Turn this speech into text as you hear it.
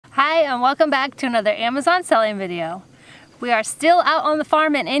Hi and welcome back to another Amazon selling video. We are still out on the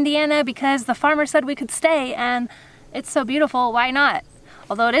farm in Indiana because the farmer said we could stay and it's so beautiful, why not?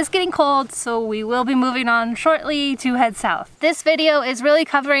 Although it is getting cold, so we will be moving on shortly to head south. This video is really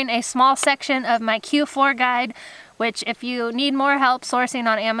covering a small section of my Q4 guide, which if you need more help sourcing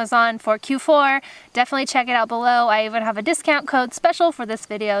on Amazon for Q4, definitely check it out below. I even have a discount code special for this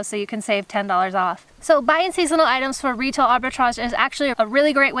video so you can save $10 off. So buying seasonal items for retail arbitrage is actually a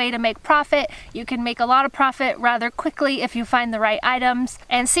really great way to make profit. You can make a lot of profit rather quickly if you find the right items.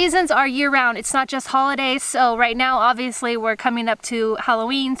 And seasons are year-round, it's not just holidays. So right now, obviously, we're coming up to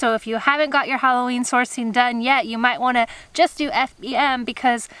Halloween. So if you haven't got your Halloween sourcing done yet, you might want to just do FBM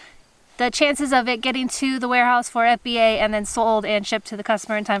because the chances of it getting to the warehouse for FBA and then sold and shipped to the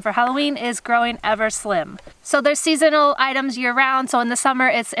customer in time for Halloween is growing ever slim. So there's seasonal items year-round. So in the summer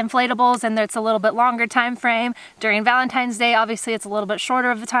it's inflatables and it's a little bit longer time frame. During Valentine's Day, obviously it's a little bit shorter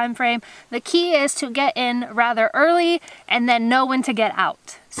of a time frame. The key is to get in rather early and then know when to get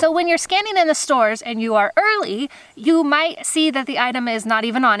out. So when you're scanning in the stores and you are early, you might see that the item is not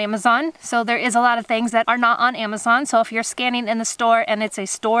even on Amazon. So there is a lot of things that are not on Amazon. So if you're scanning in the store and it's a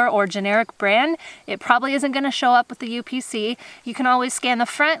store or generic brand, it probably isn't going to show up with the UPC. You can always scan the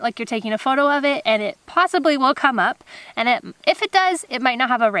front like you're taking a photo of it and it possibly will come up. And if it does, it might not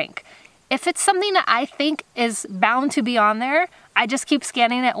have a rank. If it's something that I think is bound to be on there, I just keep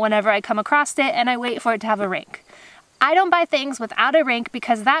scanning it whenever I come across it and I wait for it to have a rank. I don't buy things without a rank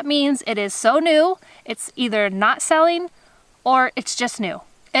because that means it is so new, it's either not selling or it's just new.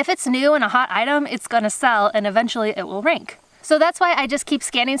 If it's new and a hot item, it's gonna sell and eventually it will rank. So that's why I just keep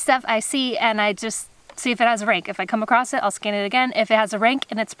scanning stuff I see and I just see if it has a rank. If I come across it, I'll scan it again. If it has a rank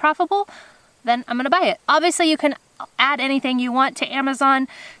and it's profitable, then I'm gonna buy it. Obviously you can add anything you want to Amazon.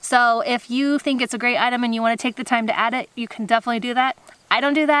 So if you think it's a great item and you wanna take the time to add it, you can definitely do that. I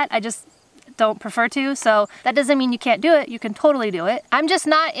don't do that, I just don't prefer to, so that doesn't mean you can't do it. You can totally do it. I'm just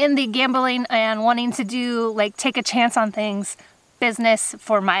not in the gambling and wanting to do like take a chance on things business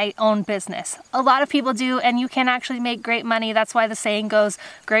for my own business. A lot of people do and you can actually make great money. That's why the saying goes,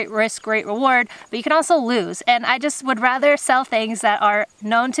 great risk, great reward, but you can also lose. And I just would rather sell things that are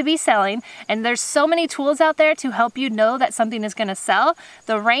known to be selling. And there's so many tools out there to help you know that something is gonna sell.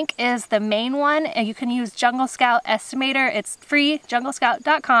 The rank is the main one and you can use Jungle Scout Estimator. It's free,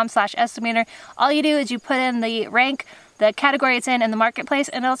 junglescout.com/estimator. All you do is you put in the rank, the category it's in the marketplace,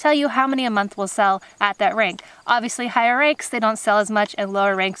 and it'll tell you how many a month will sell at that rank. Obviously higher ranks, they don't sell as much and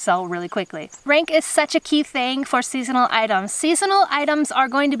lower ranks sell really quickly. Rank is such a key thing for seasonal items. Seasonal items are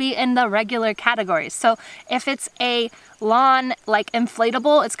going to be in the regular categories. So if it's a lawn like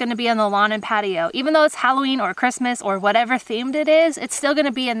inflatable, it's going to be in the lawn and patio. Even though it's Halloween or Christmas or whatever themed it is, it's still going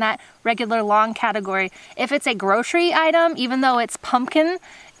to be in that regular lawn category. If it's a grocery item, even though it's pumpkin,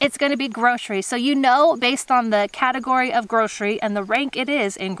 it's going to be grocery. So you know based on the category of grocery and the rank it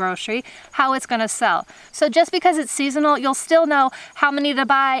is in grocery, how it's going to sell. So just because it's seasonal, you'll still know how many to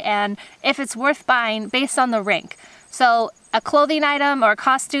buy and if it's worth buying based on the rank. So a clothing item or a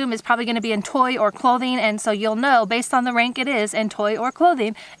costume is probably going to be in toy or clothing, and so you'll know based on the rank it is in toy or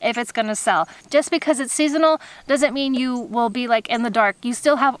clothing if it's going to sell. Just because it's seasonal doesn't mean you will be like in the dark. You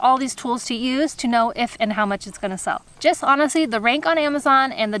still have all these tools to use to know if and how much it's going to sell. Just honestly, the rank on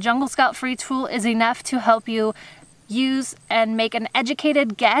Amazon and the Jungle Scout free tool is enough to help you use and make an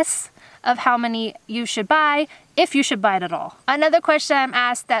educated guess of how many you should buy, if you should buy it at all. Another question I'm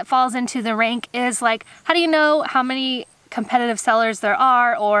asked that falls into the rank is like, how do you know how many competitive sellers there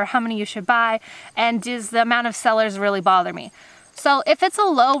are or how many you should buy, and does the amount of sellers really bother me? So if it's a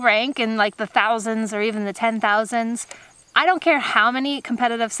low rank in like the thousands or even the 10,000s, I don't care how many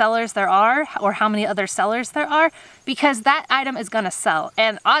competitive sellers there are or how many other sellers there are, because that item is gonna sell.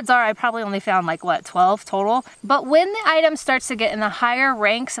 And odds are I probably only found like what, 12 total. But when the item starts to get in the higher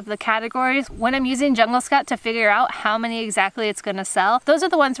ranks of the categories, when I'm using Jungle Scout to figure out how many exactly it's gonna sell, those are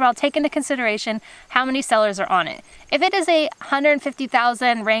the ones where I'll take into consideration how many sellers are on it. If it is a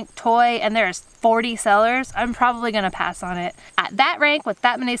 150,000 ranked toy and there's 40 sellers, I'm probably gonna pass on it. At that rank with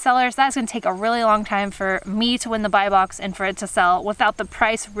that many sellers, that's gonna take a really long time for me to win the buy box and for it to sell without the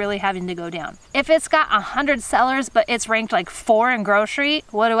price really having to go down. If it's got 100 sellers but it's ranked like 4 in grocery,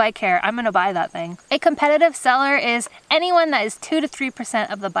 what do I care? I'm gonna buy that thing. A competitive seller is anyone that is 2 to 3%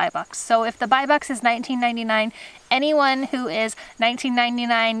 of the buy box. So if the buy box is $19.99, anyone who is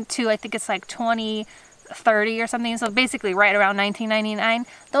 $19.99 to I think it's like $20.30 or something, so basically right around $19.99,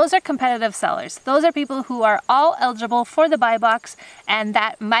 those are competitive sellers. Those are people who are all eligible for the buy box and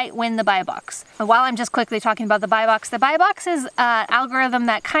that might win the buy box. And while I'm just quickly talking about the buy box is an algorithm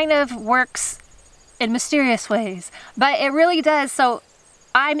that kind of works in mysterious ways, but it really does. So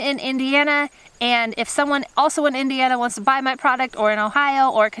I'm in Indiana, and if someone also in Indiana wants to buy my product, or in Ohio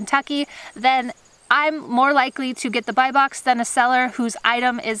or Kentucky, then I'm more likely to get the buy box than a seller whose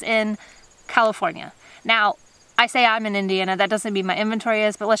item is in California. Now, I say I'm in Indiana, that doesn't mean my inventory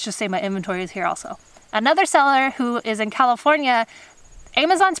is, but let's just say my inventory is here also. Another seller who is in California,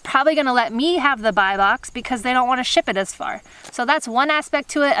 Amazon's probably going to let me have the buy box because they don't want to ship it as far. So that's one aspect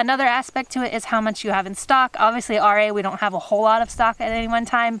to it. Another aspect to it is how much you have in stock. Obviously, RA, we don't have a whole lot of stock at any one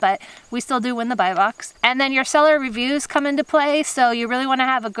time, but we still do win the buy box. And then your seller reviews come into play, so you really want to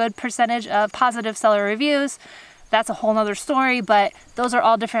have a good percentage of positive seller reviews. That's a whole nother story, but those are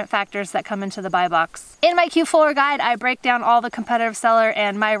all different factors that come into the buy box. In my Q4 guide, I break down all the competitive seller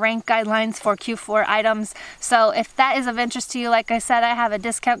and my rank guidelines for Q4 items. So if that is of interest to you, like I said, I have a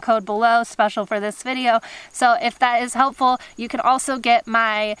discount code below special for this video. So if that is helpful, you can also get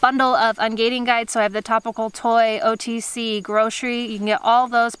my bundle of ungating guides. So I have the topical, toy, OTC, grocery. You can get all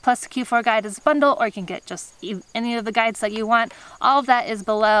those plus the Q4 guide as a bundle, or you can get just any of the guides that you want. All of that is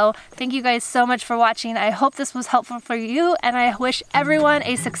below. Thank you guys so much for watching. I hope this was helpful for you, and I wish everyone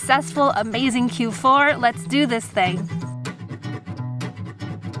a successful, amazing Q4. Let's do this thing.